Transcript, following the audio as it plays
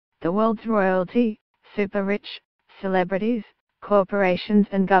The world's royalty, super-rich, celebrities, corporations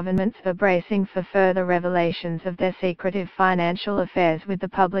and governments are bracing for further revelations of their secretive financial affairs, with the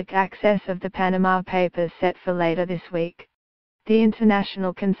public access of the Panama Papers set for later this week. The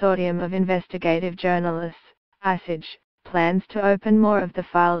International Consortium of Investigative Journalists, ICIJ, plans to open more of the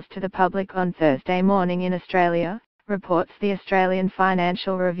files to the public on Thursday morning in Australia, reports the Australian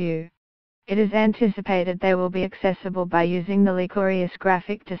Financial Review. It is anticipated they will be accessible by using the Lycurius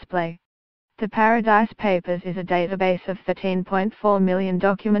graphic display. The Paradise Papers is a database of 13.4 million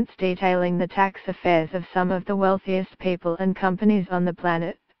documents detailing the tax affairs of some of the wealthiest people and companies on the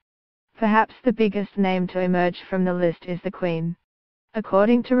planet. Perhaps the biggest name to emerge from the list is the Queen.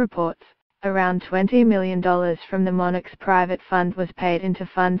 According to reports, around $20 million from the monarch's private fund was paid into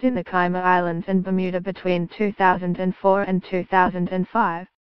funds in the Cayman Islands and Bermuda between 2004 and 2005.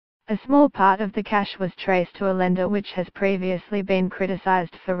 A small part of the cash was traced to a lender which has previously been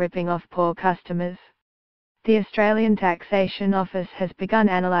criticised for ripping off poor customers. The Australian Taxation Office has begun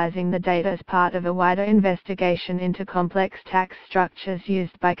analysing the data as part of a wider investigation into complex tax structures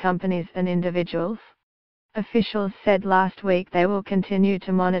used by companies and individuals. Officials said last week they will continue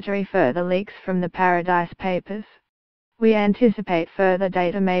to monitor further leaks from the Paradise Papers. We anticipate further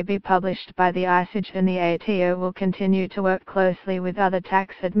data may be published by the ICIJ, and the ATO will continue to work closely with other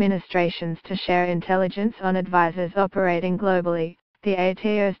tax administrations to share intelligence on advisors operating globally, the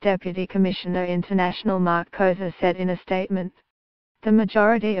ATO's Deputy Commissioner International Mark Koza said in a statement. The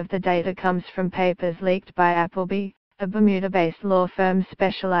majority of the data comes from papers leaked by Appleby, a Bermuda-based law firm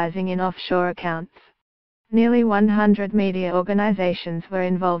specializing in offshore accounts. Nearly 100 media organizations were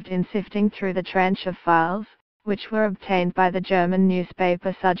involved in sifting through the tranche of files, which were obtained by the German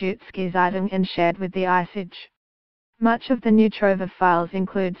newspaper Süddeutsche Zeitung and shared with the ICIJ. Much of the new trove of files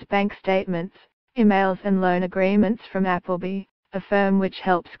includes bank statements, emails and loan agreements from Appleby, a firm which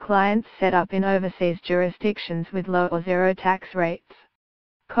helps clients set up in overseas jurisdictions with low or zero tax rates.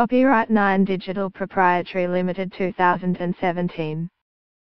 Copyright 9 Digital Proprietary Limited 2017.